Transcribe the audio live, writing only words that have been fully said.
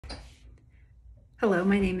Hello,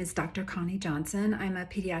 my name is Dr. Connie Johnson. I'm a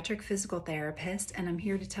pediatric physical therapist, and I'm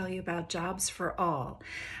here to tell you about Jobs for All.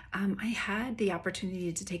 I had the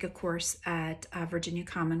opportunity to take a course at Virginia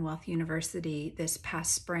Commonwealth University this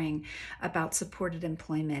past spring about supported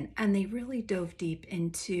employment, and they really dove deep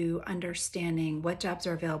into understanding what jobs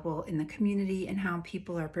are available in the community and how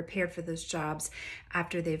people are prepared for those jobs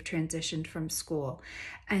after they've transitioned from school.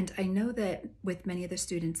 And I know that with many of the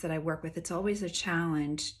students that I work with, it's always a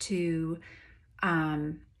challenge to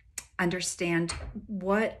um, understand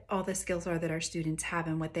what all the skills are that our students have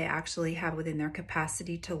and what they actually have within their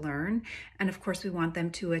capacity to learn. And of course, we want them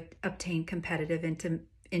to obtain competitive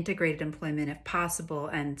integrated employment if possible,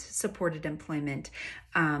 and supported employment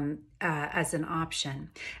as an option.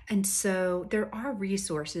 And so there are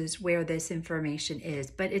resources where this information is,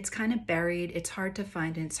 but it's kind of buried, it's hard to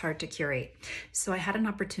find, and it's hard to curate. So I had an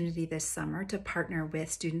opportunity this summer to partner with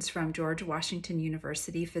students from George Washington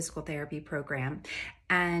University Physical Therapy Program,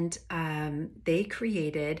 and they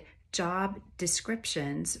created job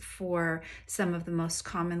descriptions for some of the most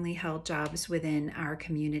commonly held jobs within our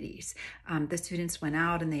communities. The students went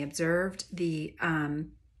out and they observed the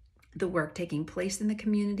work taking place in the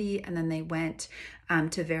community, and then they went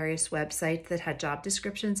to various websites that had job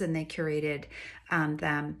descriptions and they curated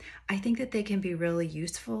them. I think that they can be really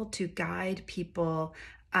useful to guide people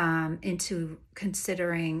into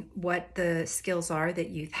considering what the skills are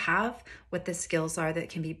that youth have, what the skills are that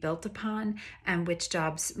can be built upon, and which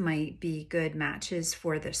jobs might be good matches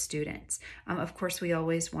for the students. Of course, we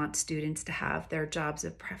always want students to have their jobs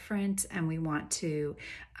of preference, and we want to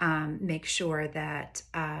make sure that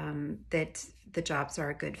that the jobs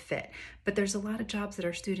are a good fit. But there's a lot of jobs that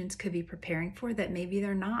our students could be preparing for that maybe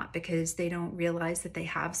they're not, because they don't realize that they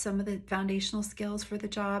have some of the foundational skills for the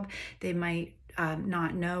job. They might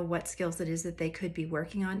not know what skills it is that they could be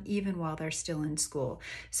working on even while they're still in school.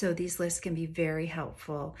 So these lists can be very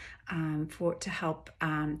helpful to help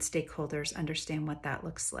stakeholders understand what that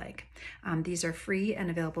looks like. These are free and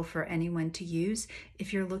available for anyone to use.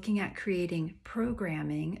 If you're looking at creating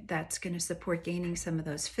programming that's going to support gaining some of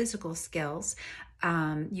those physical skills,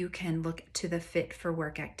 you can look to the Fit for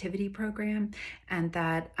Work activity program, and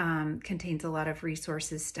that contains a lot of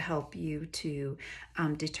resources to help you to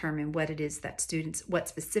determine what it is that what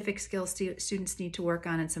specific skills students need to work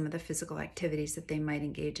on, and some of the physical activities that they might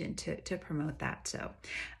engage in to promote that. So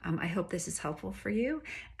I hope this is helpful for you,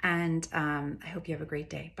 and I hope you have a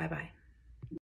great day. Bye-bye.